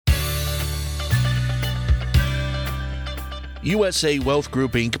USA Wealth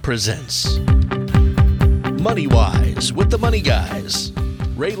Group Inc. presents MoneyWise with the Money Guys.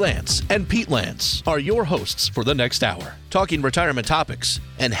 Ray Lance and Pete Lance are your hosts for the next hour, talking retirement topics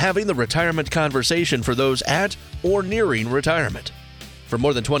and having the retirement conversation for those at or nearing retirement. For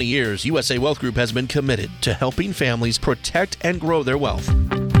more than 20 years, USA Wealth Group has been committed to helping families protect and grow their wealth.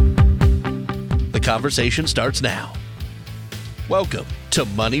 The conversation starts now. Welcome to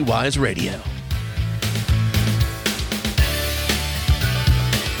MoneyWise Radio.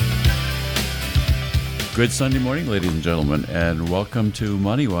 Good Sunday morning, ladies and gentlemen, and welcome to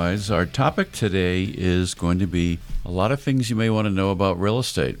MoneyWise. Our topic today is going to be a lot of things you may want to know about real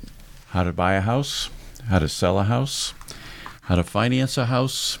estate. How to buy a house, how to sell a house, how to finance a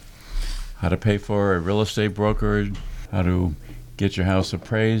house, how to pay for a real estate broker, how to get your house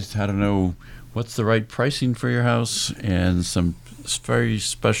appraised, how to know what's the right pricing for your house, and some very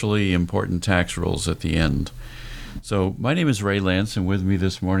specially important tax rules at the end. So my name is Ray Lance, and with me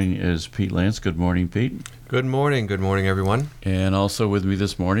this morning is Pete Lance. Good morning, Pete. Good morning. Good morning, everyone. And also with me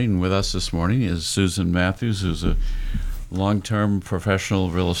this morning, with us this morning, is Susan Mathews, who's a long-term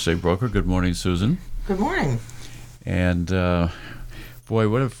professional real estate broker. Good morning, Susan. Good morning. And boy,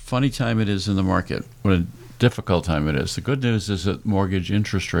 what a funny time it is in the market. What a difficult time it is. The good news is that mortgage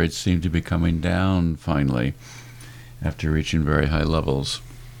interest rates seem to be coming down finally after reaching very high levels.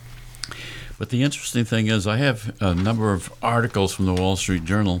 But the interesting thing is I have a number of articles from the Wall Street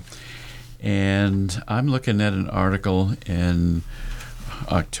Journal, and I'm looking at an article in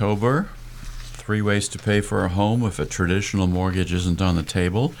October, 3 ways to pay for a home if a traditional mortgage isn't on the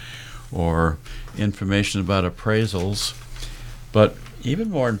table, or information about appraisals. But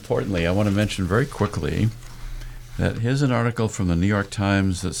even more importantly, I want to mention very quickly that here's an article from the New York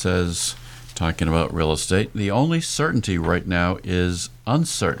Times that says, talking about real estate, the only certainty right now is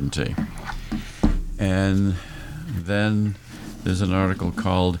uncertainty. And then there's an article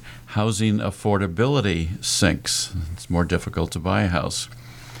called Housing Affordability Sinks. It's more difficult to buy a house.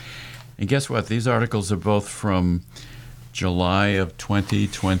 And guess what? These articles are both from July of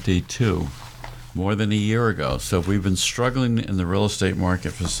 2022, more than a year ago. So we've been struggling in the real estate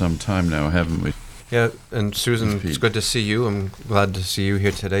market for some time now, haven't we? Yeah, and Susan, it's good to see you. I'm glad to see you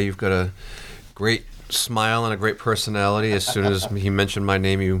here today. You've got a great smile and a great personality. As soon as he mentioned my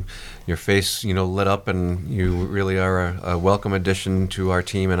name, your face, lit up, and you really are a welcome addition to our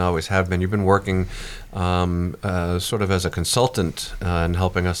team, and always have been. You've been working sort of as a consultant and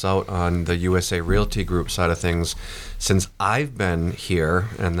helping us out on the USA Realty Group side of things since I've been here,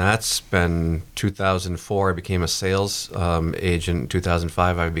 and that's been 2004. I became a sales agent. In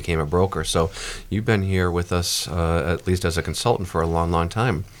 2005, I became a broker. So you've been here with us, at least as a consultant, for a long, long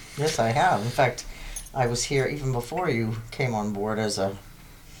time. Yes, I have. In fact, I was here even before you came on board as a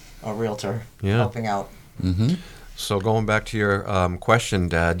realtor, helping out. Mm-hmm. So going back to your question,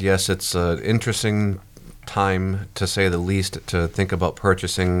 Dad, yes, it's an interesting time, to say the least, to think about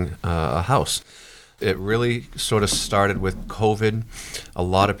purchasing a house. It really sort of started with COVID. A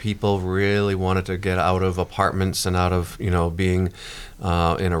lot of people really wanted to get out of apartments and out of, being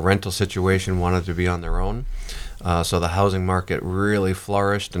in a rental situation, wanted to be on their own. So the housing market really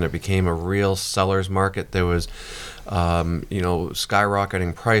flourished, and it became a real seller's market. There was,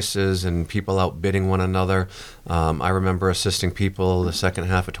 skyrocketing prices and people outbidding one another. I remember assisting people the second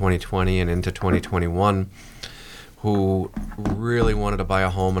half of 2020 and into 2021 who really wanted to buy a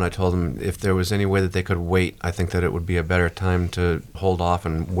home, and I told them if there was any way that they could wait, I think that it would be a better time to hold off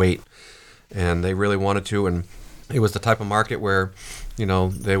and wait. And they really wanted to, and it was the type of market where,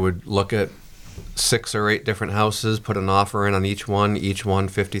 they would look at 6 or 8 different houses, put an offer in on each one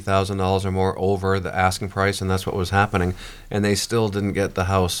 $50,000 or more over the asking price, and that's what was happening. And they still didn't get the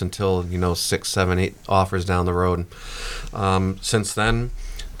house until 6, 7, 8 offers down the road. Since then,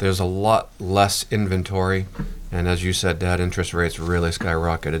 there's a lot less inventory, and as you said, Dad, interest rates really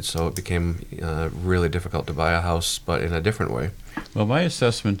skyrocketed, so it became really difficult to buy a house, but in a different way. Well, my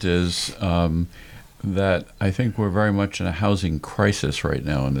assessment is that I think we're very much in a housing crisis right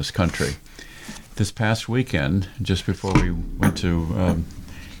now in this country. This past weekend, just before we went to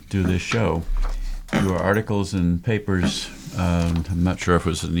do this show, there were articles in papers, I'm not sure if it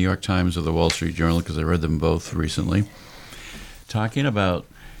was the New York Times or the Wall Street Journal, because I read them both recently, talking about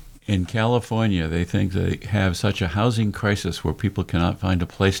in California, they think they have such a housing crisis where people cannot find a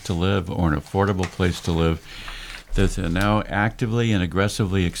place to live or an affordable place to live, that they're now actively and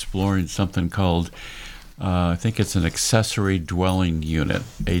aggressively exploring something called I think it's an accessory dwelling unit,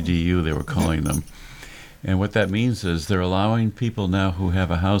 ADU they were calling them. And what that means is they're allowing people now who have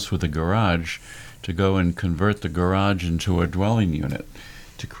a house with a garage to go and convert the garage into a dwelling unit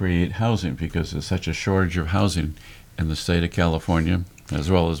to create housing, because there's such a shortage of housing in the state of California, as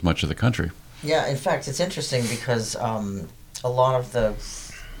well as much of the country. Yeah, in fact, it's interesting because a lot of the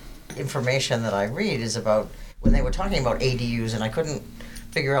information that I read is about when they were talking about ADUs, and I couldn't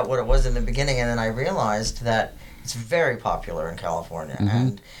figure out what it was in the beginning, and then I realized that it's very popular in California,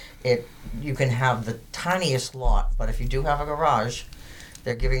 and you can have the tiniest lot, but if you do have a garage,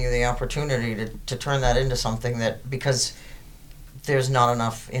 they're giving you the opportunity to turn that into something that, because there's not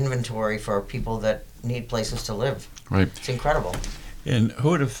enough inventory for people that need places to live. Right. It's incredible. And who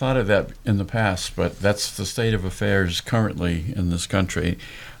would have thought of that in the past? But that's the state of affairs currently in this country.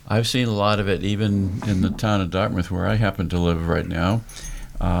 I've seen a lot of it even in the town of Dartmouth, where I happen to live right now,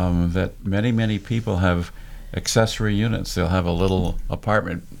 that many people have accessory units. They'll have a little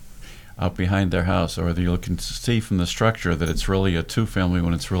apartment out behind their house, or you can see from the structure that it's really a two-family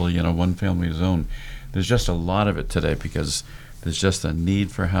when it's really in a one-family zone. There's just a lot of it today because there's just a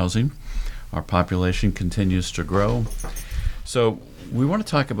need for housing. Our population continues to grow. So we want to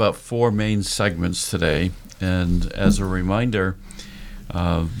talk about 4 main segments today. And as a reminder,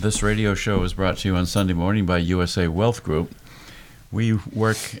 this radio show is brought to you on Sunday morning by USA Wealth Group. We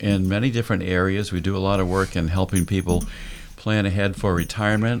work in many different areas. We do a lot of work in helping people plan ahead for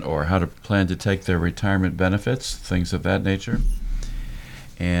retirement or how to plan to take their retirement benefits, things of that nature.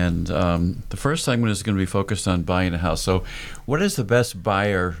 And the first segment is going to be focused on buying a house. So what is the best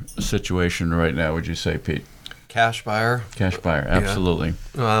buyer situation right now, would you say, Pete? Cash buyer. Cash buyer, absolutely.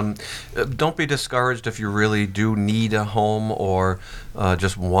 Yeah. Don't be discouraged if you really do need a home or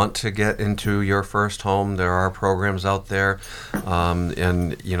just want to get into your first home. There are programs out there,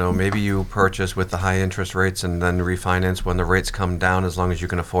 and maybe you purchase with the high interest rates and then refinance when the rates come down, as long as you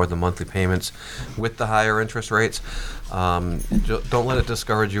can afford the monthly payments with the higher interest rates. Don't let it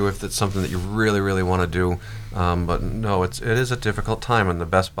discourage you if it's something that you really want to do. But no, it is a difficult time, and the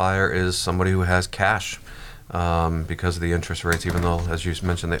best buyer is somebody who has cash. Because of the interest rates, even though, as you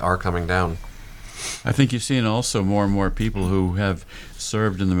mentioned, they are coming down. I think you've seen also more and more people who have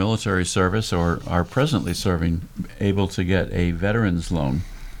served in the military service or are presently serving able to get a veteran's loan.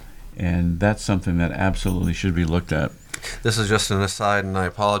 And that's something that absolutely should be looked at. This is just an aside, and I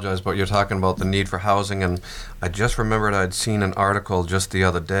apologize, but you're talking about the need for housing, and I just remembered I'd seen an article just the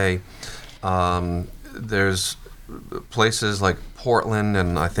other day. There's places like Portland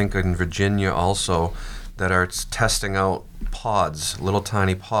and I think in Virginia also that are testing out pods, little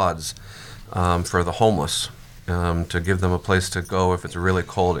tiny pods, for the homeless, to give them a place to go if it's really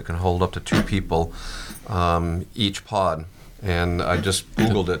cold. It can hold up to 2 people each pod. And I just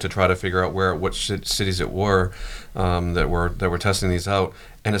Googled it to try to figure out which cities it were that were testing these out.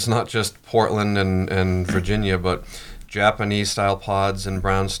 And it's not just Portland and Virginia, but Japanese-style pods in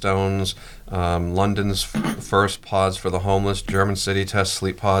brownstones, London's first pods for the homeless, German city tests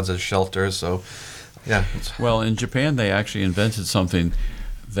sleep pods as shelters. So. Yeah. Well, in Japan, they actually invented something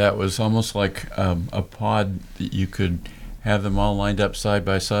that was almost like a pod that you could have them all lined up side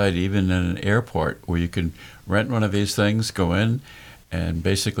by side, even in an airport, where you could rent one of these things, go in, and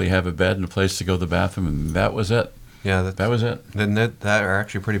basically have a bed and a place to go to the bathroom, and that was it. Yeah, that was it. Then that are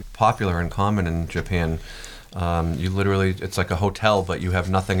actually pretty popular and common in Japan. You literally, it's like a hotel, but you have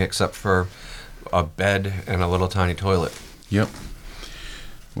nothing except for a bed and a little tiny toilet. Yep.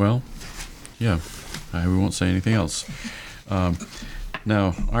 Well, yeah. We won't say anything else.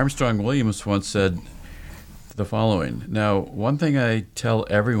 Now, Armstrong Williams once said the following. Now, one thing I tell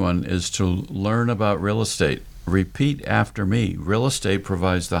everyone is to learn about real estate. Repeat after me. Real estate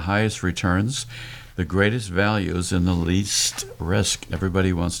provides the highest returns, the greatest values, and the least risk.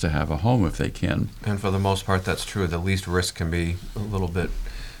 Everybody wants to have a home if they can. And for the most part, that's true. The least risk can be a little bit,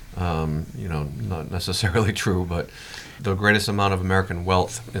 not necessarily true, but the greatest amount of American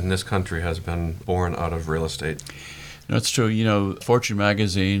wealth in this country has been born out of real estate. That's true. Fortune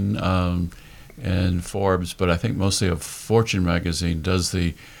magazine and Forbes, but I think mostly a Fortune magazine does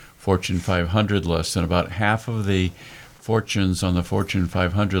the Fortune 500 list, and about half of the fortunes on the Fortune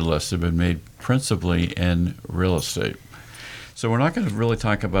 500 list have been made principally in real estate. So we're not going to really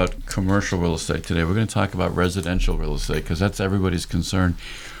talk about commercial real estate today. We're going to talk about residential real estate because that's everybody's concern.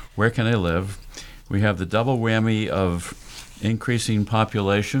 Where can I live? We have the double whammy of increasing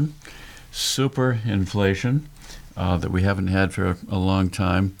population, super inflation that we haven't had for a long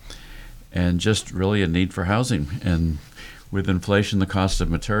time, and just really a need for housing. And with inflation, the cost of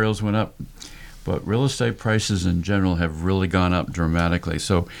materials went up, but real estate prices in general have really gone up dramatically.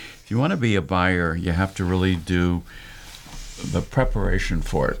 So if you want to be a buyer, you have to really do the preparation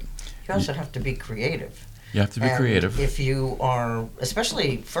for it. You also have to be creative. You have to be creative. If you are,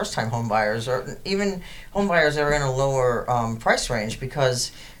 especially first-time home buyers, or even home buyers that are in a lower price range,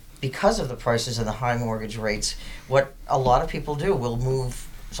 because because of the prices and the high mortgage rates, what a lot of people do will move.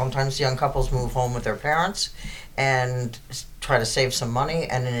 Sometimes young couples move home with their parents and try to save some money,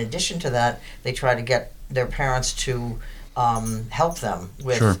 and in addition to that, they try to get their parents to help them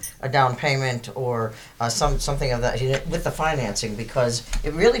with Sure. a down payment or something of that with the financing, because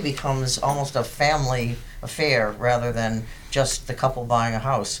it really becomes almost a family affair rather than just the couple buying a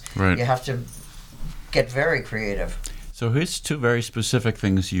house. Right. You have to get very creative. So here's two very specific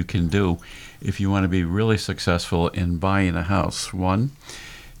things you can do if you want to be really successful in buying a house. One,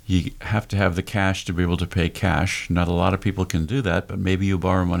 you have to have the cash to be able to pay cash. Not a lot of people can do that, but maybe you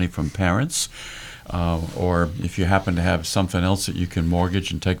borrow money from parents, or if you happen to have something else that you can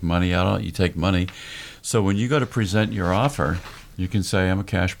mortgage and take money out of, you take money. So when you go to present your offer, you can say, I'm a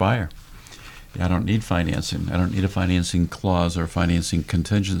cash buyer. I don't need financing. I don't need a financing clause or financing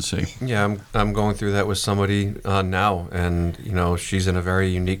contingency. Yeah, I'm going through that with somebody now, and she's in a very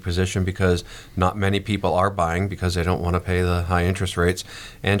unique position because not many people are buying because they don't want to pay the high interest rates,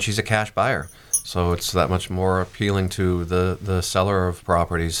 and she's a cash buyer. So it's that much more appealing to the seller of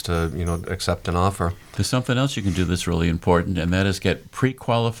properties to accept an offer. There's something else you can do that's really important, and that is get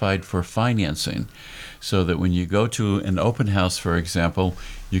pre-qualified for financing, so that when you go to an open house, for example,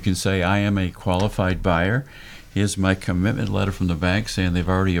 you can say, I am a qualified buyer. Here's my commitment letter from the bank saying they've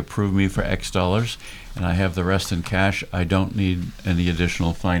already approved me for X dollars, and I have the rest in cash. I don't need any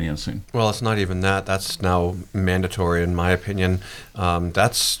additional financing. Well, it's not even that. That's now mandatory, in my opinion.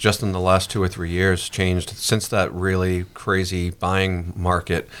 That's just in the last 2 or 3 years changed since that really crazy buying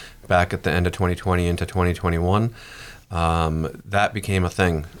market back at the end of 2020 into 2021. That became a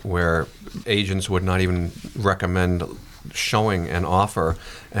thing where agents would not even recommend showing an offer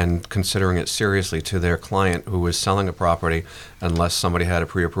and considering it seriously to their client who was selling a property unless somebody had a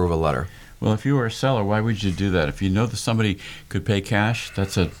pre-approval letter. Well, if you were a seller, why would you do that? If you know that somebody could pay cash,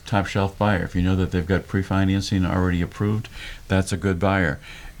 that's a top shelf buyer. If you know that they've got pre-financing already approved, that's a good buyer.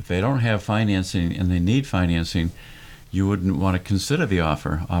 If they don't have financing and they need financing, you wouldn't want to consider the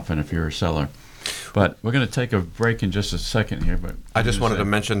offer often if you're a seller. But we're going to take a break in just a second here. But I just wanted to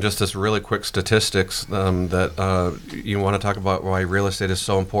mention just this really quick statistics that you want to talk about why real estate is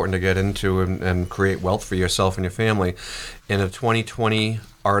so important to get into and create wealth for yourself and your family. In a 2020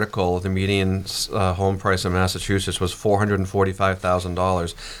 article, the median home price in Massachusetts was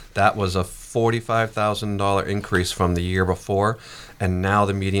 $445,000. That was a $45,000 increase from the year before, and now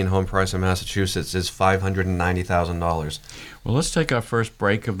the median home price in Massachusetts is $590,000. Well, let's take our first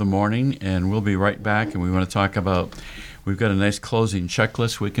break of the morning, and we'll be right back, and we want to talk about, we've got a nice closing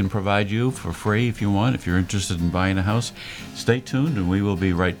checklist we can provide you for free if you want, if you're interested in buying a house. Stay tuned, and we will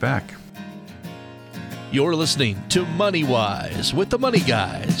be right back. You're listening to MoneyWise with the Money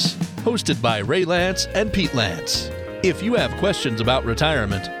Guys, hosted by Ray Lance and Pete Lance. If you have questions about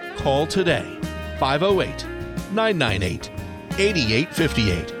retirement, call today,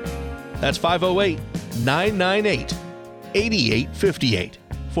 508-998-8858. That's 508-998-8858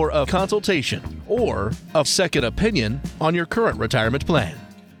 for a consultation or a second opinion on your current retirement plan.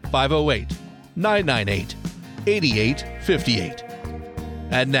 508-998-8858.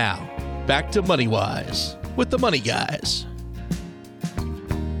 And now, back to MoneyWise with the Money Guys.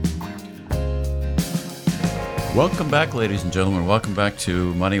 Welcome back, ladies and gentlemen. Welcome back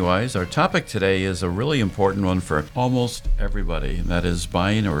to MoneyWise. Our topic today is a really important one for almost everybody, and that is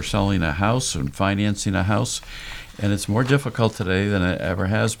buying or selling a house and financing a house. And it's more difficult today than it ever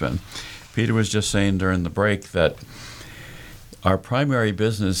has been. Peter was just saying during the break that our primary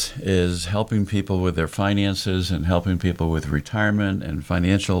business is helping people with their finances and helping people with retirement and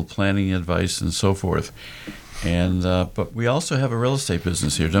financial planning advice and so forth. And but we also have a real estate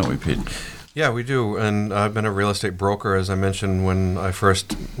business here, don't we, Pete? Yeah, we do, and I've been a real estate broker, as I mentioned, when I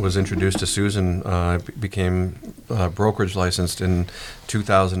first was introduced to Susan. I became brokerage licensed in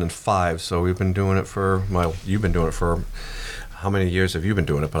 2005, so we've been doing it for, well, you've been doing it for, how many years have you been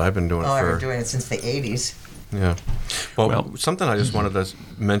doing it? But I've been doing it for... I've been doing it since the 80s. Yeah. Well, something I just wanted to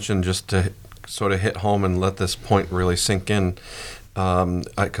mention just to sort of hit home and let this point really sink in,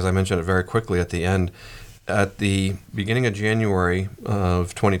 because I mentioned it very quickly at the end. At the beginning of January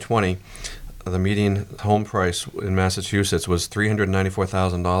of 2020, the median home price in Massachusetts was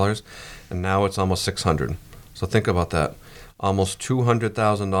 $394,000, and now it's almost $600,000. So think about that. Almost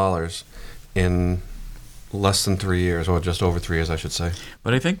 $200,000 in less than 3 years, or just over 3 years, I should say.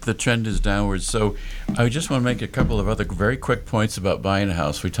 But I think the trend is downwards. So I just want to make a couple of other very quick points about buying a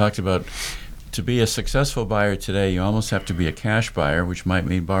house. We talked about to be a successful buyer today, you almost have to be a cash buyer, which might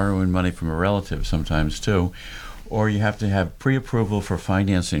mean borrowing money from a relative sometimes too, or you have to have pre-approval for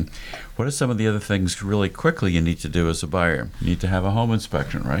financing. What are some of the other things really quickly you need to do as a buyer? You need to have a home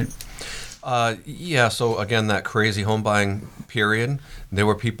inspection, right? Yeah, so again, that crazy home buying period, there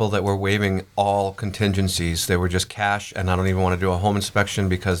were people that were waiving all contingencies. They were just cash, and I don't even want to do a home inspection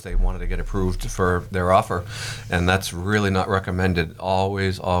because they wanted to get approved for their offer. And that's really not recommended.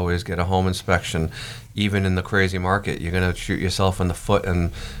 Always, always get a home inspection. Even in the crazy market, you're going to shoot yourself in the foot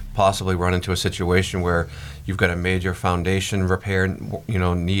and possibly run into a situation where you've got a major foundation repair,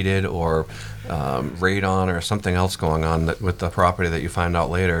 needed, or radon or something else going on with the property that you find out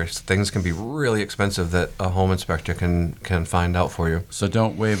later. Things can be really expensive that a home inspector can find out for you. So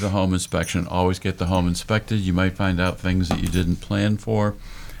don't waive the home inspection. Always get the home inspected. You might find out things that you didn't plan for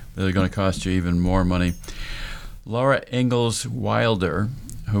that are going to cost you even more money. Laura Ingalls Wilder,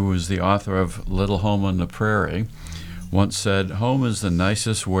 who is the author of Little Home on the Prairie, once said, "Home is the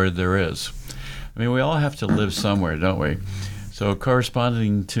nicest word there is." I mean, we all have to live somewhere, don't we? So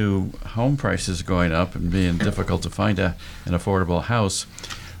corresponding to home prices going up and being difficult to find an affordable house,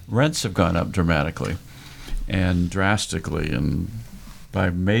 rents have gone up dramatically and drastically and by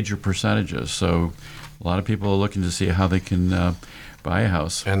major percentages. So a lot of people are looking to see how they can buy a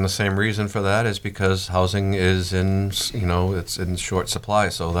house. And the same reason for that is because housing is it's in short supply.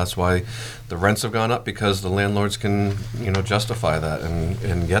 So that's why the rents have gone up, because the landlords can, justify that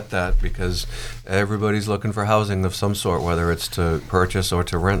and get that, because everybody's looking for housing of some sort, whether it's to purchase or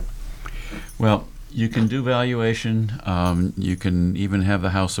to rent. Well, you can do valuation. You can even have the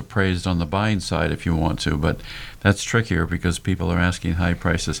house appraised on the buying side if you want to, but that's trickier because people are asking high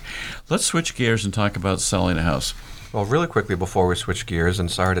prices. Let's switch gears and talk about selling a house. Well, really quickly before we switch gears, and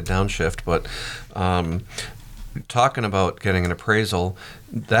sorry to downshift, but talking about getting an appraisal,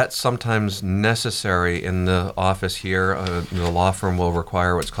 that's sometimes necessary in the office here. The law firm will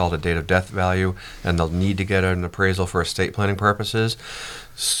require what's called a date of death value, and they'll need to get an appraisal for estate planning purposes.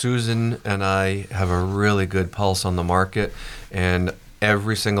 Susan and I have a really good pulse on the market, and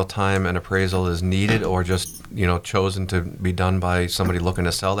every single time an appraisal is needed or just chosen to be done by somebody looking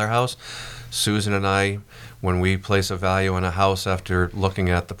to sell their house, Susan and I, when we place a value on a house after looking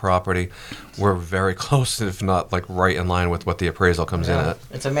at the property, we're very close, if not like right in line with what the appraisal comes in at.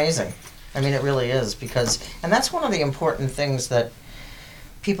 It's amazing. I mean, it really is, and that's one of the important things that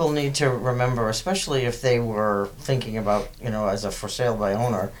people need to remember, especially if they were thinking about, as a for sale by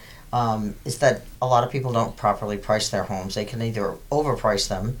owner, is that a lot of people don't properly price their homes. They can either overprice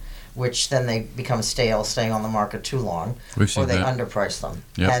them, which then they become stale, staying on the market too long, or they underprice them.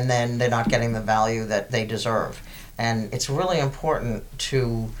 Yep. And then they're not getting the value that they deserve. And it's really important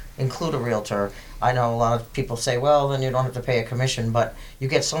to include a realtor. I know a lot of people say, well, then you don't have to pay a commission, but you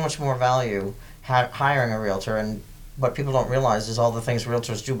get so much more value hiring a realtor, and what people don't realize is all the things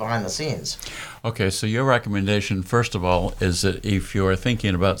realtors do behind the scenes. Okay, so your recommendation, first of all, is that if you're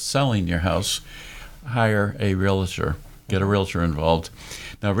thinking about selling your house, hire a realtor. Get a realtor involved.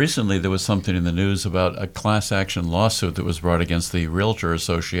 Now, recently there was something in the news about a class action lawsuit that was brought against the Realtor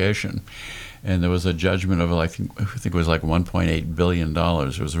Association, and there was a judgment of I think it was like $1.8 billion.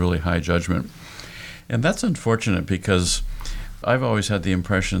 It was a really high judgment, and that's unfortunate because I've always had the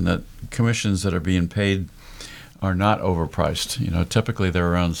impression that commissions that are being paid are not overpriced. Typically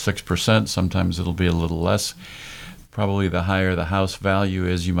they're around 6%. Sometimes it'll be a little less. Probably the higher the house value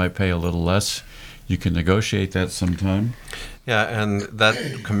is, you might pay a little less. You can negotiate that sometime. Yeah, and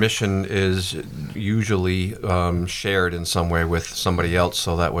that commission is usually shared in some way with somebody else,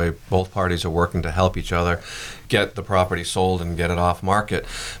 so that way both parties are working to help each other get the property sold and get it off market.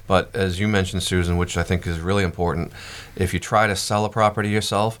 But as you mentioned, Susan, which I think is really important, if you try to sell a property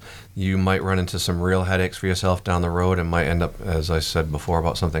yourself, you might run into some real headaches for yourself down the road and might end up, as I said before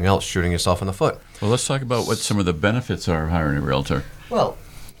about something else, shooting yourself in the foot. Well, let's talk about what some of the benefits are of hiring a realtor. Well,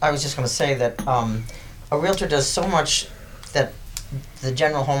 I was just going to say that a realtor does so much that the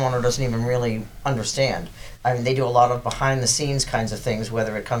general homeowner doesn't even really understand. I mean, they do a lot of behind-the-scenes kinds of things,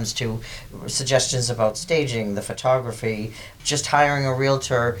 whether it comes to suggestions about staging, the photography. Just hiring a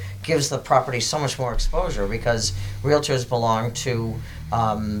realtor gives the property so much more exposure because realtors belong to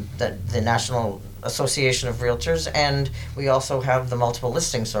the National Association of Realtors, and we also have the multiple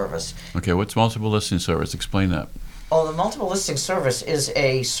listing service. Okay, what's multiple listing service? Explain that. Oh, the multiple listing service is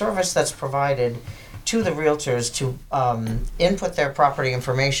a service that's provided to the realtors to input their property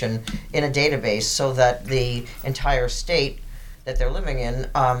information in a database so that the entire state that they're living in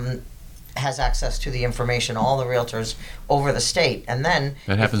has access to the information, all the realtors over the state. And then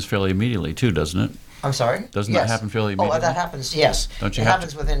that happens fairly immediately too, doesn't it? I'm sorry? Doesn't Yes. that happen fairly immediately? Oh, that happens, yes. Don't you it have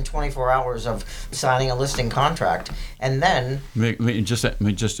happens within 24 hours of signing a listing contract. And then... Let me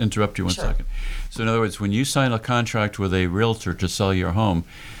just interrupt you one Sure. second. So in other words, when you sign a contract with a realtor to sell your home,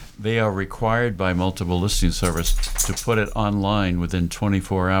 they are required by multiple listing service to put it online within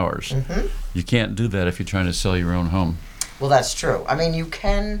 24 hours. Mm-hmm. You can't do that if you're trying to sell your own home. Well, that's true. I mean, you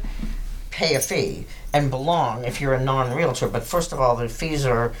can pay a fee and belong if you're a non-realtor, but first of all, the fees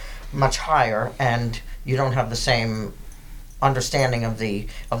are much higher, and you don't have the same understanding of the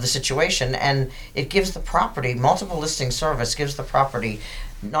situation, and it gives the property, multiple listing service gives the property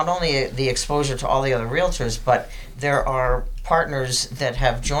not only the exposure to all the other realtors, but there are partners that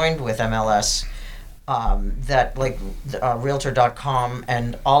have joined with MLS, that like Realtor.com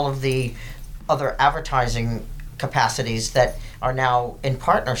and all of the other advertising capacities that are now in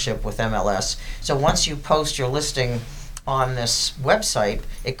partnership with MLS. So once you post your listing on this website,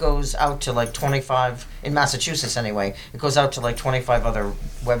 it goes out to like 25, in Massachusetts anyway, it goes out to like 25 other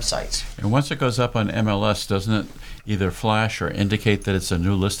websites. And once it goes up on MLS, doesn't it either flash or indicate that it's a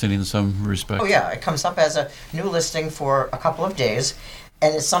new listing in some respect? Oh yeah, it comes up as a new listing for a couple of days,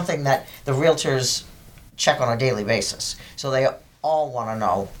 and it's something that the realtors check on a daily basis. So they all want to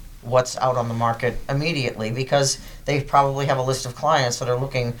know what's out on the market immediately, because they probably have a list of clients that are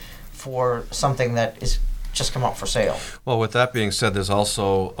looking for something that is just come up for sale. Well, with that being said, there's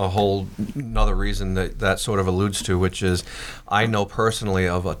also a whole another reason that sort of alludes to, which is I know personally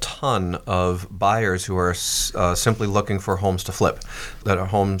of a ton of buyers who are simply looking for homes to flip, that are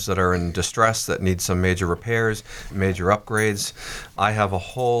homes that are in distress, that need some major repairs, major upgrades. I have a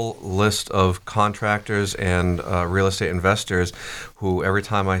whole list of contractors and real estate investors who, every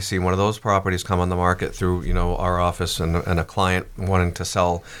time I see one of those properties come on the market through, our office and a client wanting to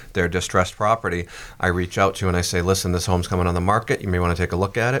sell their distressed property, I reach out to and I say, listen, this home's coming on the market. You may want to take a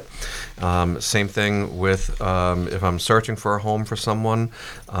look at it. Same thing with if I'm searching for a home for someone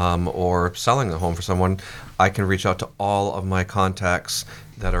or selling a home for someone, I can reach out to all of my contacts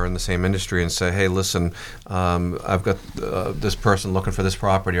that are in the same industry and say, hey, listen, I've got this person looking for this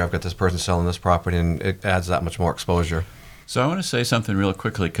property, or I've got this person selling this property, and it adds that much more exposure. So I want to say something real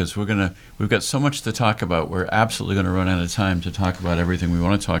quickly, because we've got so much to talk about. We're absolutely going to run out of time to talk about everything we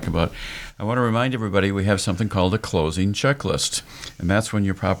want to talk about. I want to remind everybody we have something called a closing checklist, and that's when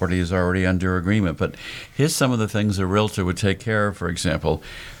your property is already under agreement. But here's some of the things a realtor would take care of. For example,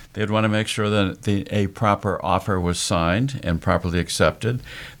 they'd want to make sure that a proper offer was signed and properly accepted.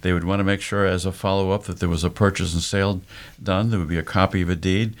 They would want to make sure, as a follow-up, that there was a purchase and sale done. There would be a copy of a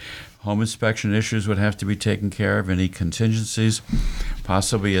deed. Home inspection issues would have to be taken care of. Any contingencies,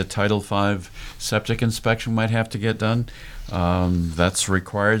 possibly a Title V septic inspection might have to get done. That's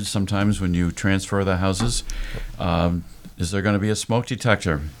required sometimes when you transfer the houses. Is there going to be a smoke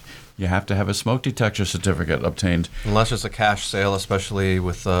detector? You have to have a smoke detector certificate obtained. Unless it's a cash sale, especially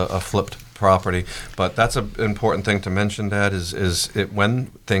with a flipped property. But that's an important thing to mention, Dad, is when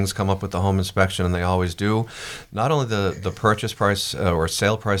things come up with the home inspection, and they always do, not only the purchase price or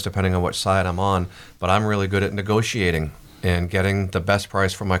sale price, depending on which side I'm on, but I'm really good at negotiating and getting the best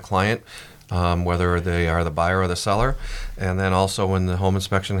price for my client, whether they are the buyer or the seller. And then also when the home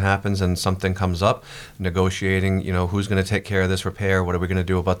inspection happens and something comes up, negotiating, who's going to take care of this repair, what are we going to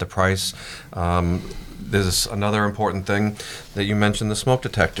do about the price. There's another important thing that you mentioned, the smoke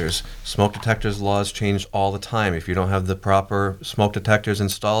detectors. Smoke detectors laws change all the time. If you don't have the proper smoke detectors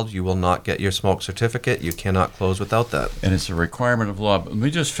installed, you will not get your smoke certificate. You cannot close without that. And it's a requirement of law. But let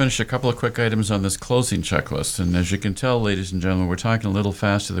me just finish a couple of quick items on this closing checklist. And as you can tell, ladies and gentlemen, we're talking a little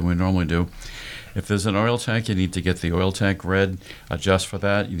faster than we normally do. If there's an oil tank, you need to get the oil tank read, adjust for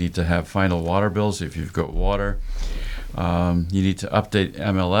that. You need to have final water bills if you've got water. You need to update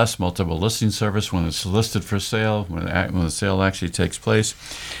MLS, multiple listing service, when it's listed for sale, when the sale actually takes place.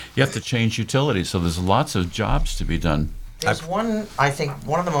 You have to change utilities, so there's lots of jobs to be done. There's one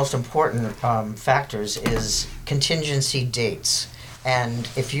of the most important factors is contingency dates. And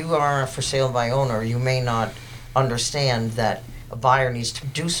if you are a for sale by owner, you may not understand that a buyer needs to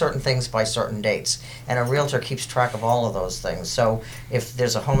do certain things by certain dates, and a realtor keeps track of all of those things. So if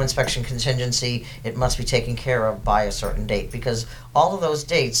there's a home inspection contingency, it must be taken care of by a certain date, because all of those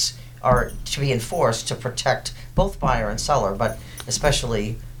dates are to be enforced to protect both buyer and seller, but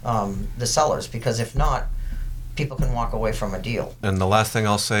especially the sellers, because if not, people can walk away from a deal. And the last thing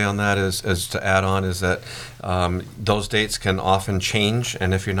I'll say on that is to add on is that those dates can often change,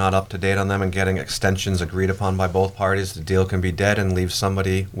 and if you're not up to date on them and getting extensions agreed upon by both parties, the deal can be dead and leave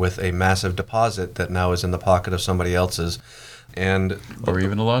somebody with a massive deposit that now is in the pocket of somebody else's. And or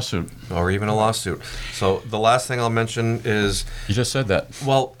even a lawsuit. So the last thing I'll mention is... You just said that.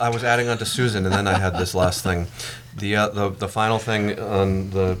 Well, I was adding on to Susan, and then I had this last thing. The final thing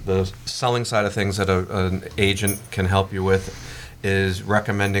on the selling side of things that an agent can help you with is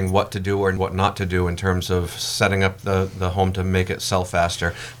recommending what to do or what not to do in terms of setting up the home to make it sell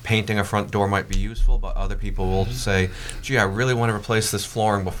faster. Painting a front door might be useful, but other people will say, gee, I really want to replace this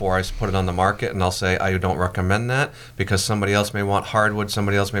flooring before I put it on the market, and I'll say, I don't recommend that because somebody else may want hardwood,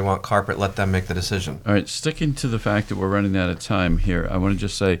 somebody else may want carpet. Let them make the decision. All right, sticking to the fact that we're running out of time here, I want to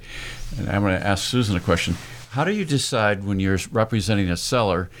just say, and I'm going to ask Susan a question. How do you decide when you're representing a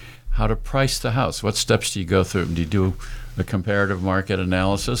seller how to price the house? What steps do you go through? Do you do a comparative market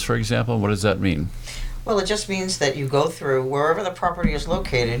analysis, for example? What does that mean? Well, it just means that you go through, wherever the property is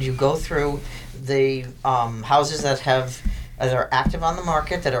located, you go through the houses that are active on the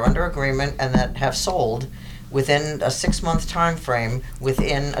market, that are under agreement, and that have sold within a 6-month time frame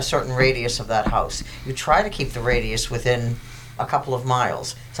within a certain radius of that house. You try to keep the radius within a couple of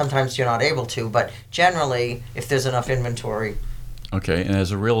miles. Sometimes you're not able to, but generally, if there's enough inventory. Okay, and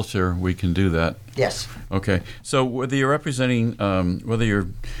as a realtor, we can do that. Yes. Okay, so whether you're representing, whether you're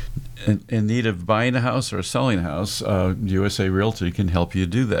in need of buying a house or selling a house, USA Realty can help you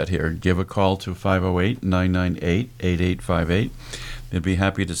do that here. Give a call to 508-998-8858. They'd be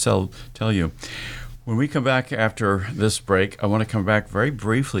happy to tell you. When we come back after this break, I want to come back very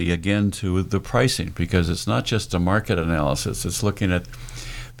briefly again to the pricing, because it's not just a market analysis. It's looking at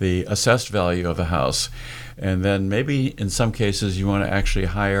the assessed value of a house. And then maybe in some cases you want to actually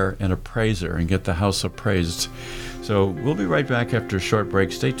hire an appraiser and get the house appraised. So we'll be right back after a short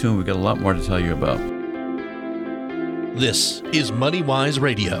break. Stay tuned. We've got a lot more to tell you about. This is MoneyWise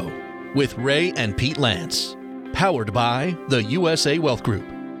Radio with Ray and Pete Lance, powered by the USA Wealth Group,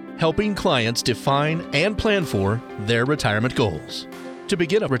 helping clients define and plan for their retirement goals. To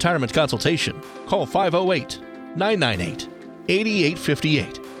begin a retirement consultation, call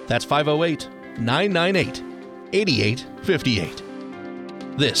 508-998-8858. That's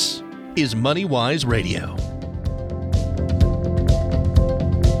 508-998-8858. This is MoneyWise Radio.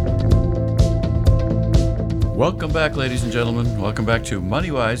 Welcome back, ladies and gentlemen. Welcome back to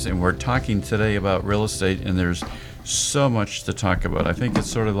MoneyWise, and we're talking today about real estate, and there's so much to talk about. I think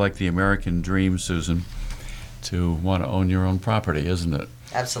it's sort of like the American dream, Susan, to want to own your own property, isn't it?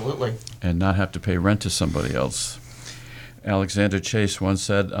 Absolutely. And not have to pay rent to somebody else. Alexander Chase once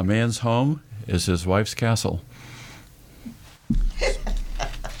said, "A man's home is his wife's castle."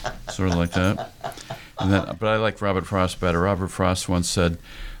 Sort of like that. But I like Robert Frost better. Robert Frost once said,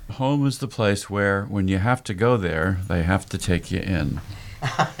 "Home is the place where, when you have to go there, they have to take you in."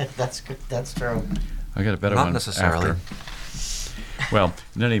 That's good. That's true. I got a better Not one necessarily. after. Well,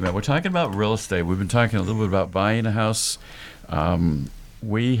 in any event, we're talking about real estate. We've been talking a little bit about buying a house.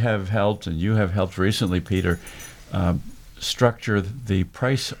 We have helped, and you have helped recently, Peter, structure the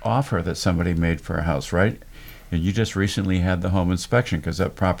price offer that somebody made for a house, right? And you just recently had the home inspection because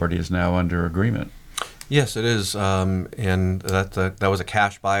that property is now under agreement. Yes, it is, and that was a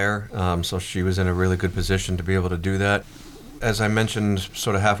cash buyer, so she was in a really good position to be able to do that. As I mentioned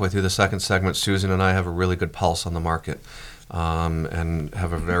sort of halfway through the second segment, Susan and I have a really good pulse on the market and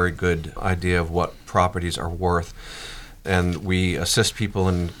have a very good idea of what properties are worth. And we assist people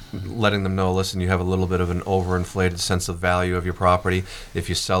in letting them know, listen, you have a little bit of an overinflated sense of value of your property. If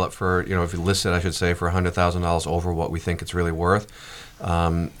you sell it for, if you list it, I should say, for $100,000 over what we think it's really worth,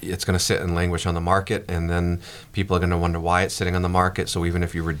 it's going to sit and languish on the market, and then people are going to wonder why it's sitting on the market. So even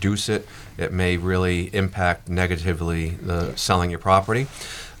if you reduce it, it may really impact negatively the selling your property.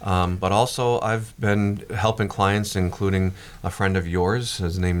 But also, I've been helping clients, including a friend of yours.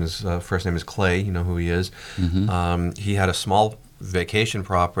 His name is first name is Clay. You know who he is. Mm-hmm. He had a small vacation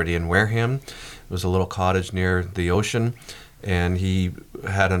property in Wareham. It was a little cottage near the ocean, and he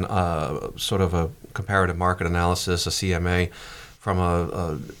had an sort of a comparative market analysis, a CMA, from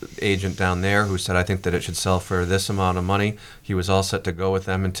a agent down there who said, I think that it should sell for this amount of money. He was all set to go with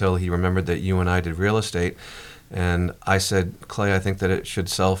them until he remembered that you and I did real estate. And I said, Clay, I think that it should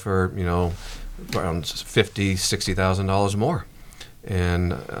sell for, around $50,000, $60,000 more.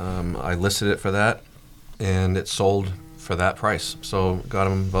 And I listed it for that, and it sold for that price. So got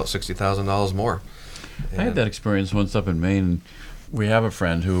him about $60,000 more. I had that experience once up in Maine. We have a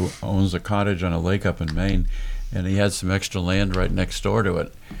friend who owns a cottage on a lake up in Maine, and he had some extra land right next door to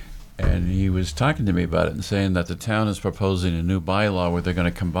it. And he was talking to me about it and saying that the town is proposing a new bylaw where they're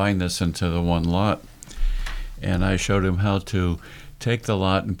going to combine this into the one lot. And I showed him how to take the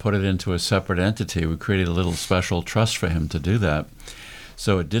lot and put it into a separate entity. We created a little special trust for him to do that.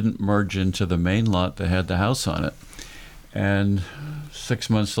 So it didn't merge into the main lot that had the house on it. And 6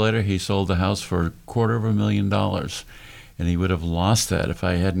 months later, he sold the house for $250,000. And he would have lost that if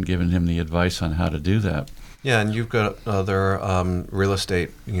I hadn't given him the advice on how to do that. Yeah, and you've got other real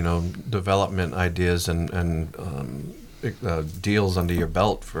estate, development ideas and deals under your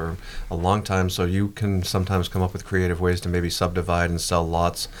belt for a long time, so you can sometimes come up with creative ways to maybe subdivide and sell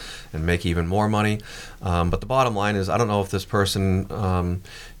lots and make even more money. But the bottom line is, I don't know if this person,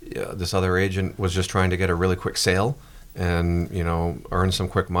 this other agent, was just trying to get a really quick sale and earn some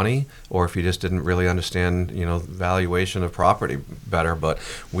quick money, or if he just didn't really understand valuation of property better. But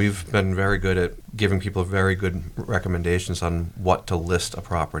we've been very good at giving people very good recommendations on what to list a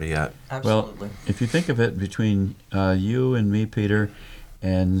property at. Absolutely. Well, if you think of it, between you and me, Peter,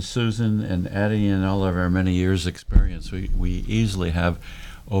 and Susan and Addie and all of our many years experience, we easily have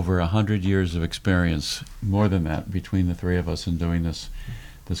over 100 years of experience, more than that, between the three of us in doing this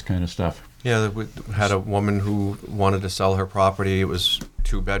kind of stuff. Yeah, we had a woman who wanted to sell her property. It was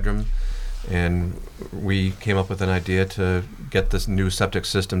 2-bedroom, and we came up with an idea to get this new septic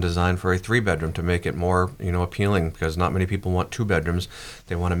system designed for a 3-bedroom to make it more, appealing, because not many people want 2 bedrooms.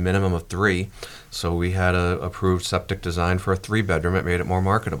 They want a minimum of 3. So we had a approved septic design for a 3-bedroom. It made it more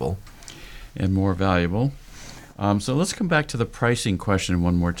marketable and more valuable. So let's come back to the pricing question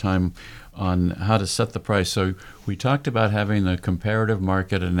one more time on how to set the price. So we talked about having the comparative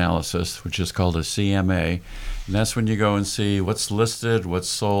market analysis, which is called a CMA, and that's when you go and see what's listed, what's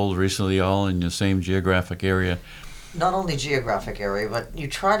sold recently, all in the same geographic area. Not only geographic area, but you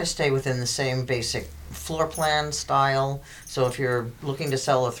try to stay within the same basic floor plan style. So if you're looking to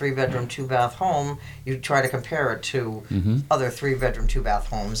sell a 3-bedroom, 2-bath home, you try to compare it to other 3-bedroom, 2-bath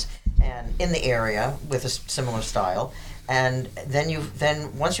homes and in the area with a similar style. And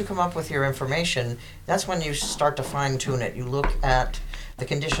then once you come up with your information, that's when you start to fine tune it. You look at the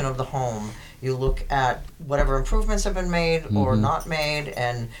condition of the home. You look at whatever improvements have been made or not made,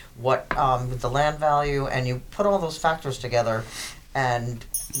 and what the land value, and you put all those factors together, and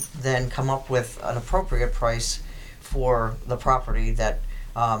then come up with an appropriate price for the property that.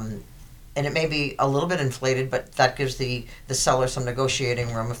 And it may be a little bit inflated, but that gives the seller some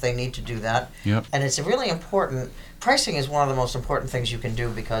negotiating room if they need to do that. Yep. And it's really important. Pricing is one of the most important things you can do,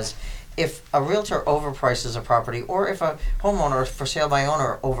 because if a realtor overprices a property, or if a homeowner for sale by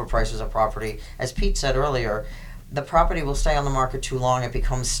owner overprices a property, as Pete said earlier, the property will stay on the market too long, it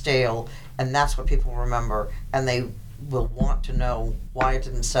becomes stale, and that's what people remember, and they will want to know why it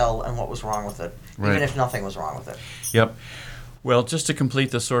didn't sell and what was wrong with it, even if nothing was wrong with it. Yep. Well, just to complete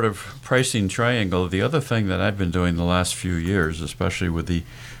the sort of pricing triangle, the other thing that I've been doing the last few years, especially with the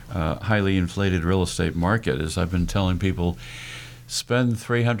highly inflated real estate market, is I've been telling people, spend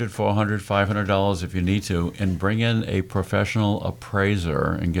 $300, $400, $500 if you need to, and bring in a professional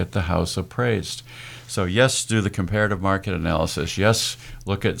appraiser and get the house appraised. So yes, do the comparative market analysis. Yes,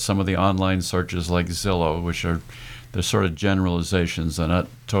 look at some of the online searches like Zillow, which they're sort of generalizations. They're not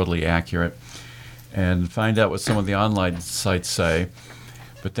totally accurate. And find out what some of the online sites say.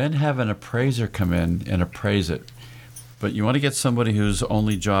 But then have an appraiser come in and appraise it. But you want to get somebody whose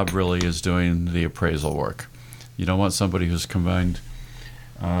only job really is doing the appraisal work. You don't want somebody who's combined.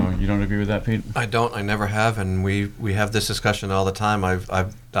 You don't agree with that, Pete? I don't. I never have, and we have this discussion all the time.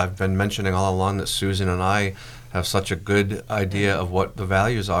 I've been mentioning all along that Susan and I have such a good idea of what the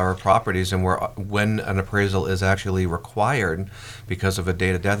values are of properties, and when an appraisal is actually required because of a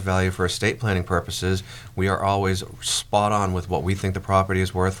date of death value for estate planning purposes, we are always spot on with what we think the property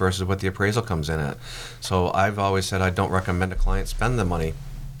is worth versus what the appraisal comes in at. So I've always said I don't recommend a client spend the money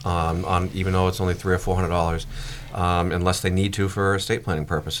on even though it's only $300 or $400, unless they need to for estate planning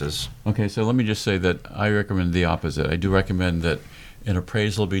purposes. Okay, so let me just say that I recommend the opposite. I do recommend that an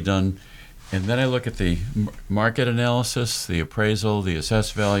appraisal be done, and then I look at the market analysis, the appraisal, the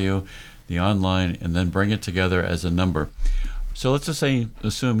assessed value, the online, and then bring it together as a number. So let's just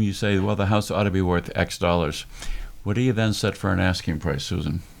assume you say, well, the house ought to be worth X dollars. What do you then set for an asking price,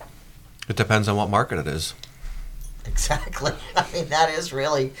 Susan? It depends on what market it is. Exactly. I mean, that is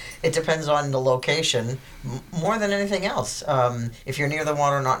really, it depends on the location more than anything else. If you're near the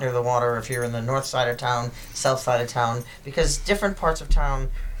water, not near the water, if you're in the north side of town, south side of town, because different parts of town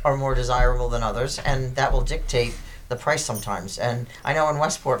are more desirable than others, and that will dictate the price sometimes. And I know in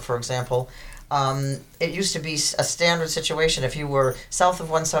Westport, for example, it used to be a standard situation. If you were south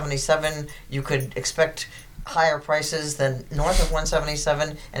of 177, you could expect higher prices than north of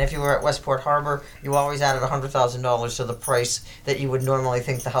 177, and if you were at Westport Harbor, you always added $100,000 to the price that you would normally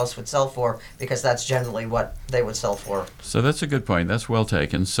think the house would sell for, because that's generally what they would sell for. So that's a good point. That's well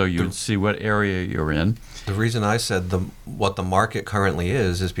taken. So you'd see what area you're in. The reason I said what the market currently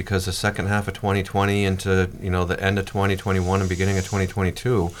is because the second half of 2020 into the end of 2021 and beginning of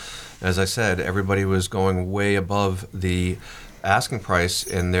 2022, as I said, everybody was going way above the asking price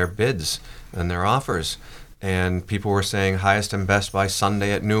in their bids and their offers. And people were saying highest and best by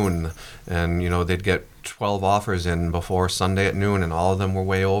Sunday at noon. And, they'd get 12 offers in before Sunday at noon, and all of them were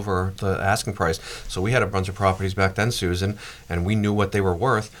way over the asking price. So we had a bunch of properties back then, Susan, and we knew what they were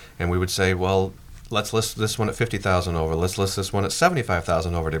worth. And we would say, well, let's list this one at $50,000 over. Let's list this one at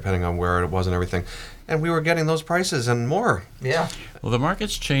 $75,000 over, depending on where it was and everything. And we were getting those prices and more. Yeah. Well, the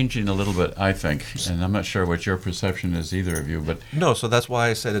market's changing a little bit, I think, and I'm not sure what your perception is, either of you, but... No, so that's why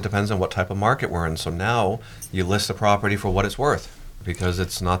I said it depends on what type of market we're in. So now you list the property for what it's worth, because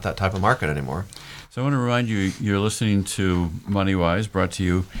it's not that type of market anymore. So I want to remind you, you're listening to MoneyWise, brought to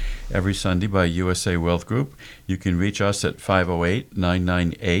you every Sunday by USA Wealth Group. You can reach us at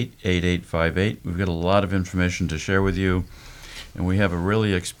 508-998-8858. We've got a lot of information to share with you, and we have a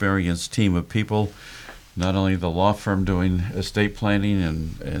really experienced team of people, not only the law firm doing estate planning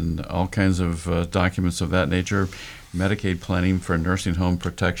and all kinds of documents of that nature, Medicaid planning for nursing home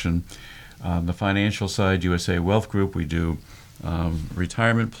protection. On the financial side, USA Wealth Group, we do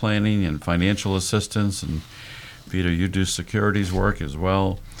retirement planning and financial assistance, and Peter, you do securities work as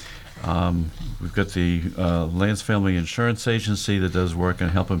well. We've got the Lance Family Insurance Agency that does work on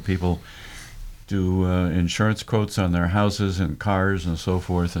helping people do insurance quotes on their houses and cars and so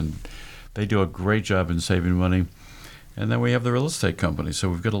forth, and they do a great job in saving money. And then we have the real estate company. So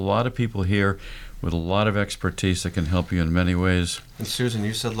we've got a lot of people here with a lot of expertise that can help you in many ways. And Susan,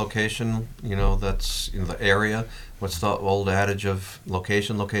 you said location, that's the area. What's the old adage of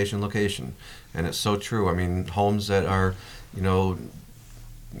location, location, location? And it's so true. I mean, homes that are,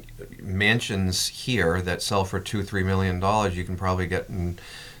 mansions here that sell for $2-3 million, you can probably get in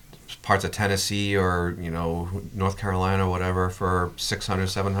parts of Tennessee or, North Carolina or whatever for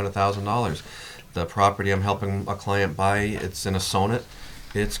 $600,000-$700,000. The property I'm helping a client buy, it's in a sonnet.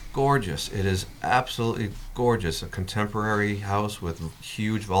 It's gorgeous. It is absolutely gorgeous. A contemporary house with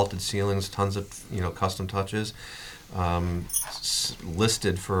huge vaulted ceilings, tons of custom touches.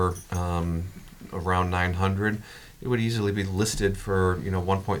 Listed for around $900,000. It would easily be listed for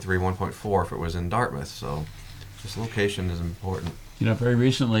 1.3, 1.4 if it was in Dartmouth. So, just location is important. Very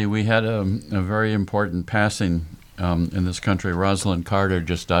recently we had a very important passing in this country. Rosalind Carter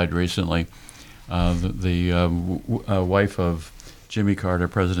just died recently. The wife of Jimmy Carter,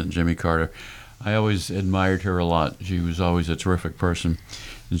 President Jimmy Carter. I always admired her a lot. She was always a terrific person.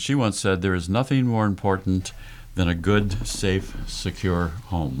 And she once said, "There is nothing more important than a good, safe, secure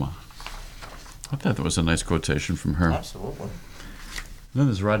home." I thought that was a nice quotation from her. Absolutely. Then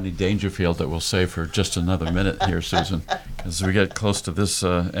there's Rodney Dangerfield that we'll save for just another minute here, Susan, as we get close to this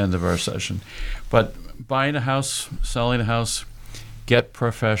end of our session. But buying a house, selling a house, get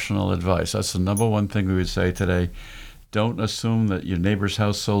professional advice. That's the number one thing we would say today. Don't assume that your neighbor's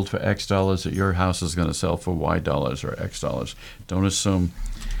house sold for X dollars, that your house is going to sell for Y dollars or X dollars. Don't assume.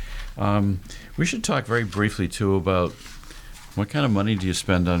 We should talk very briefly, too, about what kind of money do you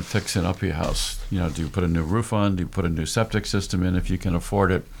spend on fixing up your house? Do you put a new roof on? Do you put a new septic system in if you can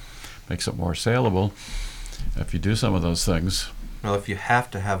afford it? Makes it more saleable if you do some of those things. Well, if you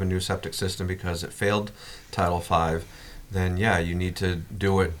have to have a new septic system because it failed Title V, then yeah, you need to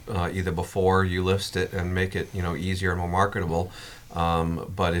do it either before you list it and make it easier and more marketable.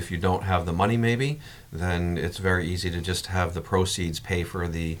 But if you don't have the money, maybe, then it's very easy to just have the proceeds pay for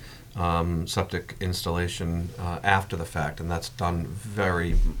the septic installation after the fact, and that's done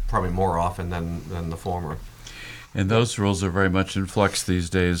probably more often than the former. And those rules are very much in flux these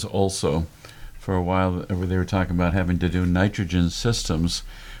days also. For a while, they were talking about having to do nitrogen systems,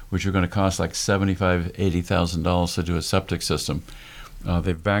 which are going to cost like $75,000, $80,000 to do a septic system.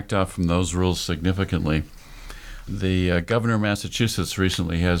 They've backed off from those rules significantly. The governor of Massachusetts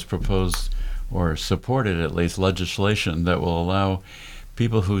recently has proposed, or supported at least, legislation that will allow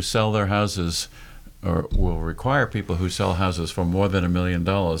people who sell their houses, or will require people who sell houses for more than $1 million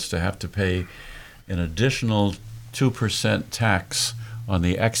to have to pay an additional 2% tax on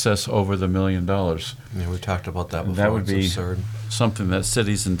the excess over the $1 million. Yeah, we talked about that before. That would be absurd. Something that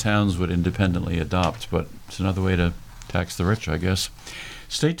cities and towns would independently adopt, but it's another way to tax the rich, I guess.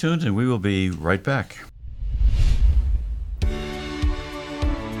 Stay tuned, and we will be right back.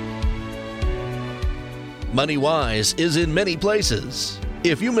 MoneyWise is in many places.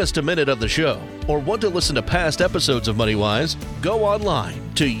 If you missed a minute of the show, or want to listen to past episodes of MoneyWise, go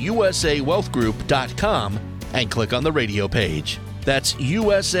online to usawealthgroup.com and click on the radio page. That's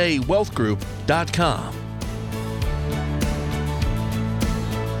usawealthgroup.com.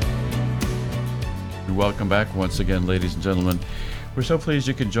 Welcome back once again, ladies and gentlemen. We're so pleased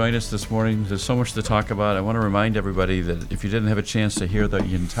you could join us this morning. There's so much to talk about. I want to remind everybody that if you didn't have a chance to hear the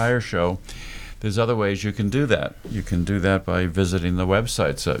entire show, there's other ways you can do that. You can do that by visiting the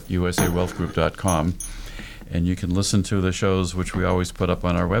websites at usawealthgroup.com, and you can listen to the shows which we always put up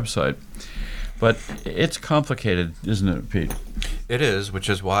on our website. But it's complicated, isn't it, Pete? It is, which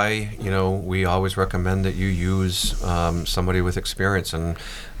is why, we always recommend that you use somebody with experience. And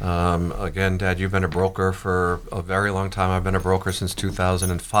again, Dad, you've been a broker for a very long time. I've been a broker since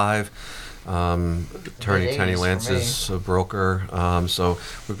 2005. Attorney Tenny Lance is a broker. So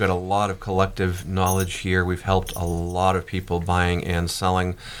we've got a lot of collective knowledge here. We've helped a lot of people buying and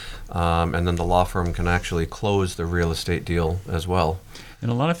selling. And then the law firm can actually close the real estate deal as well. And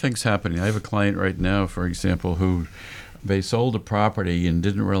a lot of things happening. I have a client right now, for example, who they sold a property and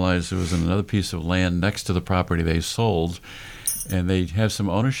didn't realize there was another piece of land next to the property they sold, and they have some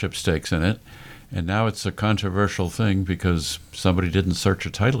ownership stakes in it. And now it's a controversial thing because somebody didn't search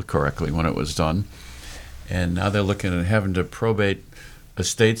a title correctly when it was done. And now they're looking at having to probate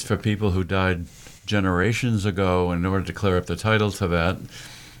estates for people who died generations ago in order to clear up the title to that.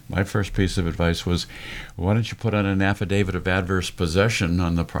 My first piece of advice was, why don't you put on an affidavit of adverse possession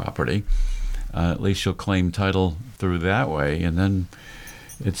on the property? At least you'll claim title through that way, and then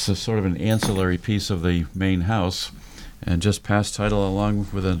it's a sort of an ancillary piece of the main house, and just pass title along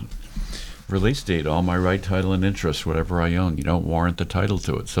with a release date, all my right, title, and interest, whatever I own. You don't warrant the title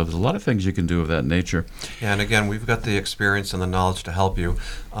to it. So there's a lot of things you can do of that nature. And again, we've got the experience and the knowledge to help you.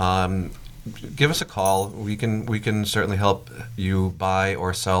 Give us a call. We can certainly help you buy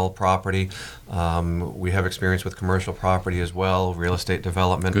or sell property. We have experience with commercial property as well, real estate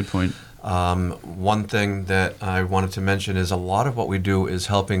development. Good point. One thing that I wanted to mention is a lot of what we do is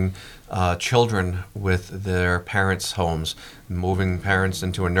helping children with their parents' homes, moving parents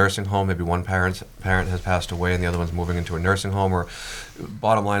into a nursing home. Maybe one parent has passed away and the other one's moving into a nursing home. Or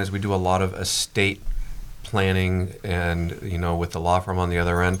bottom line is we do a lot of estate planning and, with the law firm on the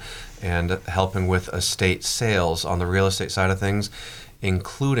other end, and helping with estate sales on the real estate side of things,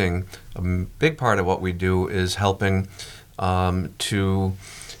 including a big part of what we do is helping to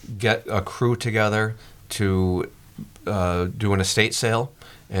get a crew together to do an estate sale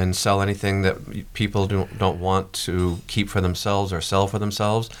and sell anything that people don't want to keep for themselves or sell for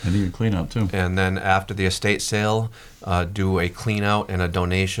themselves. And even clean out too. And then after the estate sale, do a clean out and a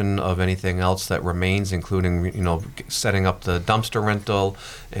donation of anything else that remains, including setting up the dumpster rental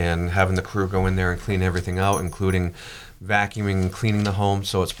and having the crew go in there and clean everything out, including vacuuming and cleaning the home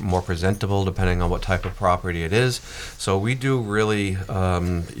so it's more presentable depending on what type of property it is. So we do really a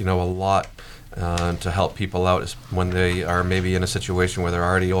lot to help people out when they are maybe in a situation where they're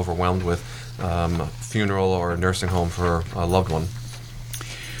already overwhelmed with funeral or nursing home for a loved one.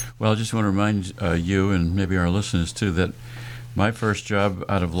 Well, I just want to remind you and maybe our listeners too that my first job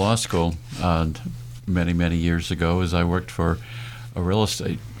out of law school many, many years ago is I worked for a real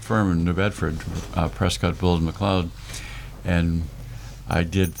estate firm in New Bedford, Prescott, Bull, and McLeod, and I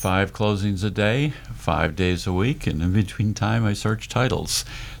did 5 closings a day, 5 days a week, and in between time I searched titles.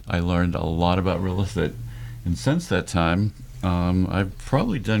 I learned a lot about real estate, and since that time, I've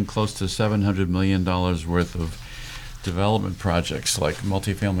probably done close to $700 million worth of development projects, like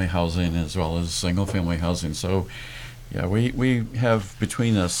multifamily housing as well as single-family housing. So, yeah, we have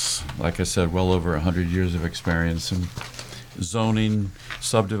between us, like I said, well over 100 years of experience in zoning,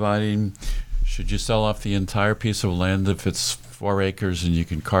 subdividing. Should you sell off the entire piece of land if it's 4 acres and you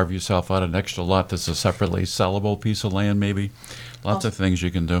can carve yourself out an extra lot that's a separately sellable piece of land, maybe? Lots of things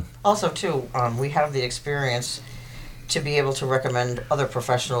you can do. Also, too, we have the experience to be able to recommend other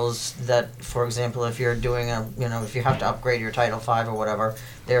professionals that, for example, if you're doing if you have to upgrade your Title V or whatever,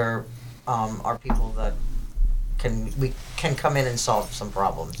 there are people that can come in and solve some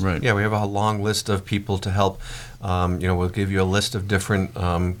problems. Right. Yeah, we have a long list of people to help. We'll give you a list of different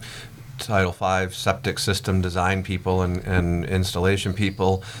Title V septic system design people and installation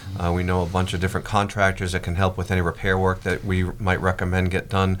people. We know a bunch of different contractors that can help with any repair work that we might recommend get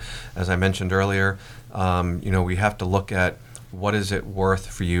done. As I mentioned earlier, we have to look at what is it worth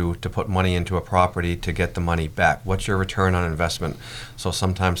for you to put money into a property to get the money back? What's your return on investment? So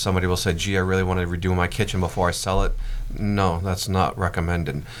sometimes somebody will say, gee, I really want to redo my kitchen before I sell it. No, that's not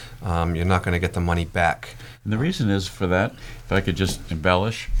recommended. You're not going to get the money back. And the reason is for that, if I could just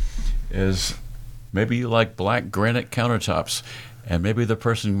embellish, is maybe you like black granite countertops And maybe the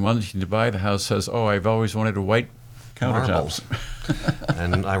person wanting to buy the house says, "Oh, I've always wanted a white countertops."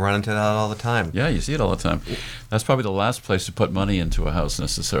 And I run into that all the time. Yeah, you see it all the time. That's probably the last place to put money into a house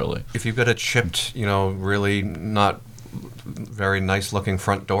necessarily. If you've got a chipped, really not very nice looking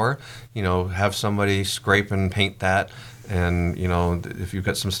front door, have somebody scrape and paint that. And, if you've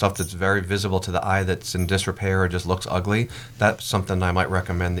got some stuff that's very visible to the eye that's in disrepair or just looks ugly, that's something I might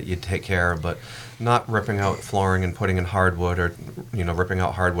recommend that you take care of. But not ripping out flooring and putting in hardwood, or, ripping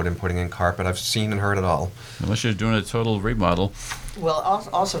out hardwood and putting in carpet. I've seen and heard it all. Unless you're doing a total remodel. Well,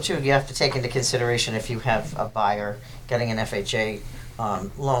 also, too, you have to take into consideration if you have a buyer getting an FHA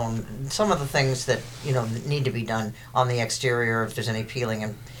loan, some of the things that, that need to be done on the exterior, if there's any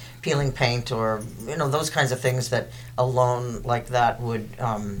peeling paint or, those kinds of things that a loan like that would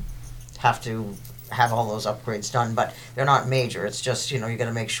have to have all those upgrades done. But they're not major. It's just, you got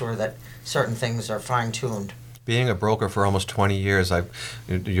to make sure that certain things are fine-tuned. Being a broker for almost 20 years,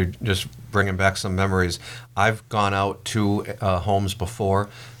 you're just bringing back some memories. I've gone out to homes before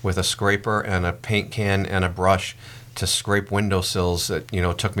with a scraper and a paint can and a brush to scrape windowsills that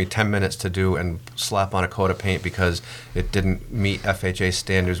took me 10 minutes to do and slap on a coat of paint because it didn't meet FHA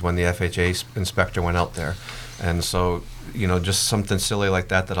standards when the FHA inspector went out there. And so, just something silly like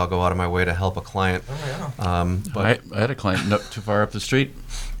that I'll go out of my way to help a client. Oh, yeah. But I had a client not too far up the street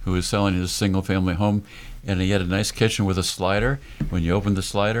who was selling his single-family home, and he had a nice kitchen with a slider. When you opened the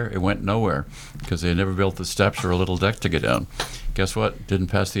slider, it went nowhere because they had never built the steps or a little deck to get down. Guess what? Didn't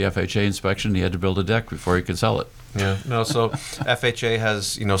pass the FHA inspection. He had to build a deck before he could sell it. Yeah, no, so FHA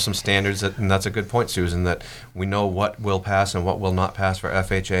has, some standards, and that's a good point, Susan, that we know what will pass and what will not pass for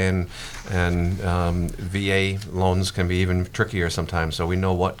FHA, and VA loans can be even trickier sometimes, so we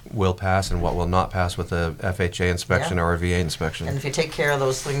know what will pass and what will not pass with a FHA inspection or a VA inspection. And if you take care of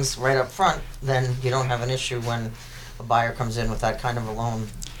those things right up front, then you don't have an issue when a buyer comes in with that kind of a loan.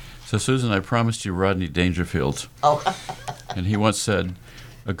 So, Susan, I promised you Rodney Dangerfield. Oh. And he once said,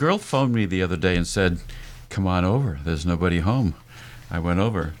 "A girl phoned me the other day and said, 'Come on over, there's nobody home.' I went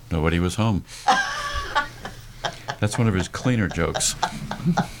over, nobody was home." That's one of his cleaner jokes.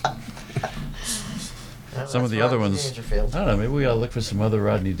 Some of the other ones, I don't know, maybe we ought to look for some other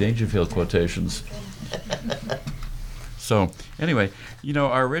Rodney Dangerfield quotations. So, anyway,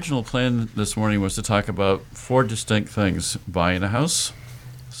 our original plan this morning was to talk about 4 distinct things: buying a house,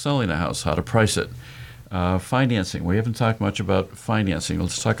 selling a house, how to price it, financing. We haven't talked much about financing.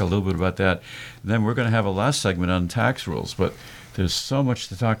 Let's talk a little bit about that. Then we're going to have a last segment on tax rules, but there's so much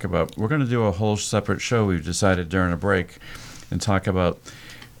to talk about. We're going to do a whole separate show we've decided during a break and talk about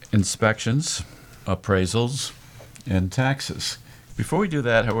inspections, appraisals, and taxes. Before we do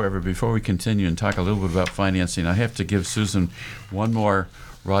that, however, before we continue and talk a little bit about financing, I have to give Susan one more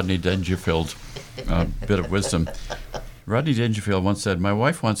Rodney Dangerfield bit of wisdom. Rodney Dangerfield once said, "My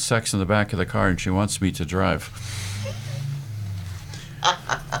wife wants sex in the back of the car and she wants me to drive."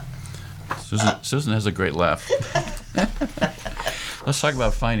 Susan has a great laugh. Let's talk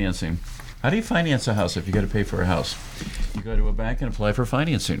about financing. How do you finance a house if you got to pay for a house? You go to a bank and apply for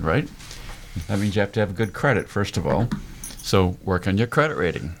financing, right? That means you have to have good credit, first of all. So work on your credit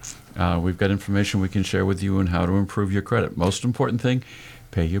rating. We've got information we can share with you on how to improve your credit. Most important thing,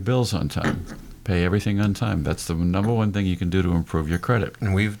 pay your bills on time. Pay everything on time. That's the number one thing you can do to improve your credit.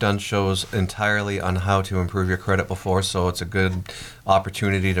 And we've done shows entirely on how to improve your credit before, so it's a good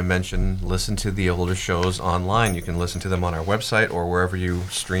opportunity to listen to the older shows online. You can listen to them on our website or wherever you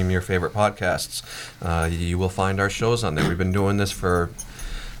stream your favorite podcasts. You will find our shows on there. We've been doing this for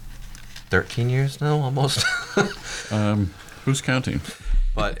 13 years now, almost. Who's counting?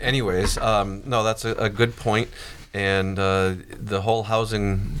 But anyways, no, that's a good point. And the whole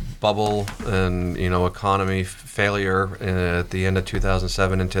housing bubble and economy failure at the end of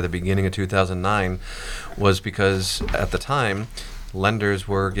 2007 into the beginning of 2009 was because at the time lenders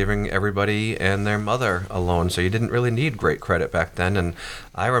were giving everybody and their mother a loan, so you didn't really need great credit back then. And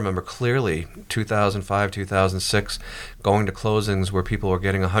I remember clearly 2005, 2006 going to closings where people were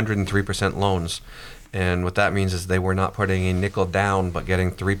getting 103% loans, and what that means is they were not putting a nickel down but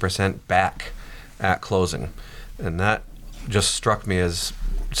getting 3% back at closing. And that just struck me as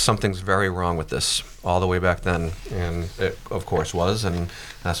something's very wrong with this all the way back then. And it, of course, was. And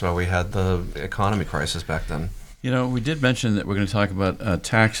that's why we had the economy crisis back then. We did mention that we're going to talk about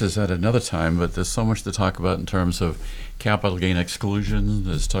taxes at another time, but there's so much to talk about in terms of capital gain exclusion.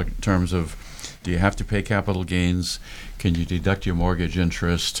 There's in terms of, do you have to pay capital gains? Can you deduct your mortgage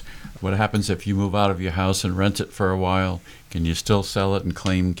interest? What happens if you move out of your house and rent it for a while? Can you still sell it and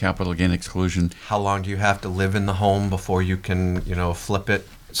claim capital gain exclusion? How long do you have to live in the home before you can, flip it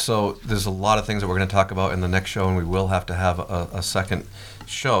So there's a lot of things that we're going to talk about in the next show, and we will have to have a second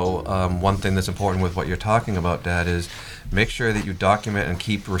show. One thing that's important with what you're talking about, Dad, is make sure that you document and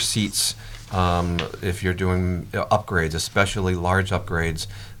keep receipts if you're doing upgrades, especially large upgrades,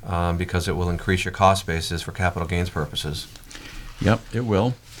 because it will increase your cost basis for capital gains purposes. Yep, it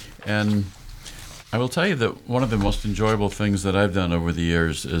will. And I will tell you that one of the most enjoyable things that I've done over the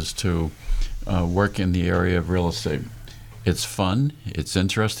years is to work in the area of real estate. It's fun. It's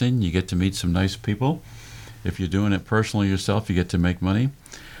interesting. You get to meet some nice people. If you're doing it personally yourself, you get to make money.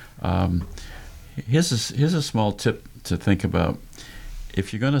 Here's a small tip to think about.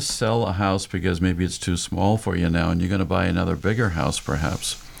 If you're going to sell a house because maybe it's too small for you now and you're going to buy another bigger house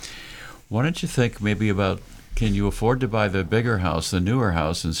perhaps, why don't you think maybe about, can you afford to buy the bigger house, the newer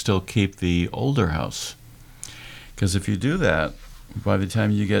house, and still keep the older house? Because if you do that, by the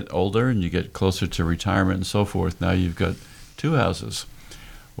time you get older and you get closer to retirement and so forth, now you've got 2 houses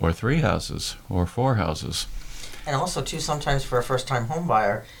or 3 houses or 4 houses. And also, too, sometimes for a first-time home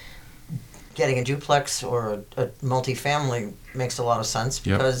buyer, getting a duplex or a multifamily makes a lot of sense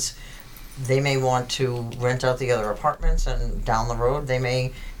because they may want to rent out the other apartments, and down the road they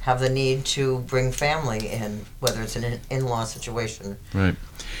may have the need to bring family in, whether it's an in-law situation. Right.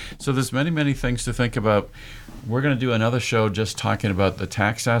 So there's many, many things to think about. We're going to do another show just talking about the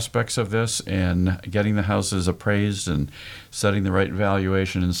tax aspects of this and getting the houses appraised and setting the right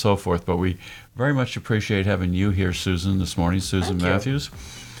valuation and so forth. But we very much appreciate having you here, Susan, this morning, Susan Mathews.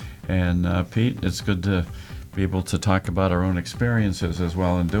 And Pete, it's good to be able to talk about our own experiences as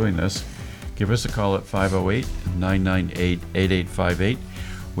well in doing this. Give us a call at 508-998-8858.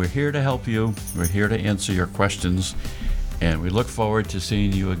 We're here to help you. We're here to answer your questions. And we look forward to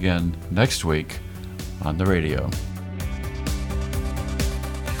seeing you again next week on the radio.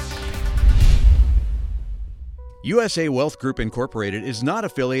 USA Wealth Group Incorporated is not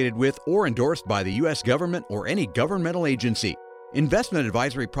affiliated with or endorsed by the U.S. government or any governmental agency. Investment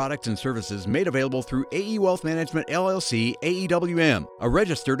advisory products and services made available through AE Wealth Management LLC, AEWM, a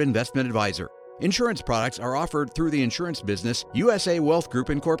registered investment advisor. Insurance products are offered through the insurance business USA Wealth Group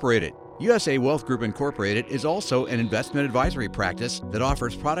Incorporated. USA Wealth Group Incorporated is also an investment advisory practice that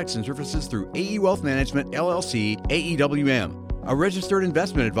offers products and services through AE Wealth Management LLC, AEWM, a registered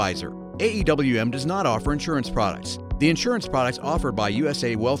investment advisor. AEWM does not offer insurance products. The insurance products offered by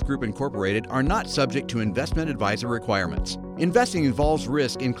USA Wealth Group Incorporated are not subject to investment advisor requirements. Investing involves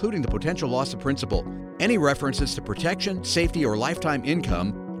risk, including the potential loss of principal. Any references to protection, safety, or lifetime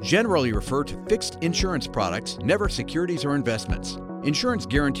income generally refer to fixed insurance products, never securities or investments. Insurance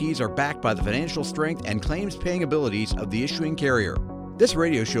guarantees are backed by the financial strength and claims-paying abilities of the issuing carrier. This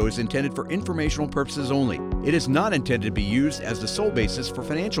radio show is intended for informational purposes only. It is not intended to be used as the sole basis for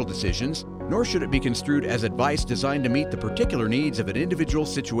financial decisions, nor should it be construed as advice designed to meet the particular needs of an individual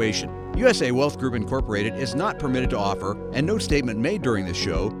situation. USA Wealth Group Incorporated is not permitted to offer, and no statement made during this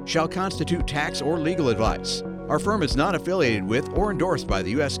show shall constitute tax or legal advice. Our firm is not affiliated with or endorsed by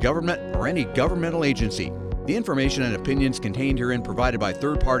the U.S. government or any governmental agency. The information and opinions contained herein provided by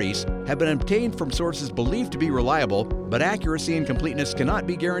third parties have been obtained from sources believed to be reliable, but accuracy and completeness cannot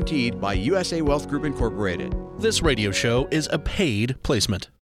be guaranteed by USA Wealth Group Incorporated. This radio show is a paid placement.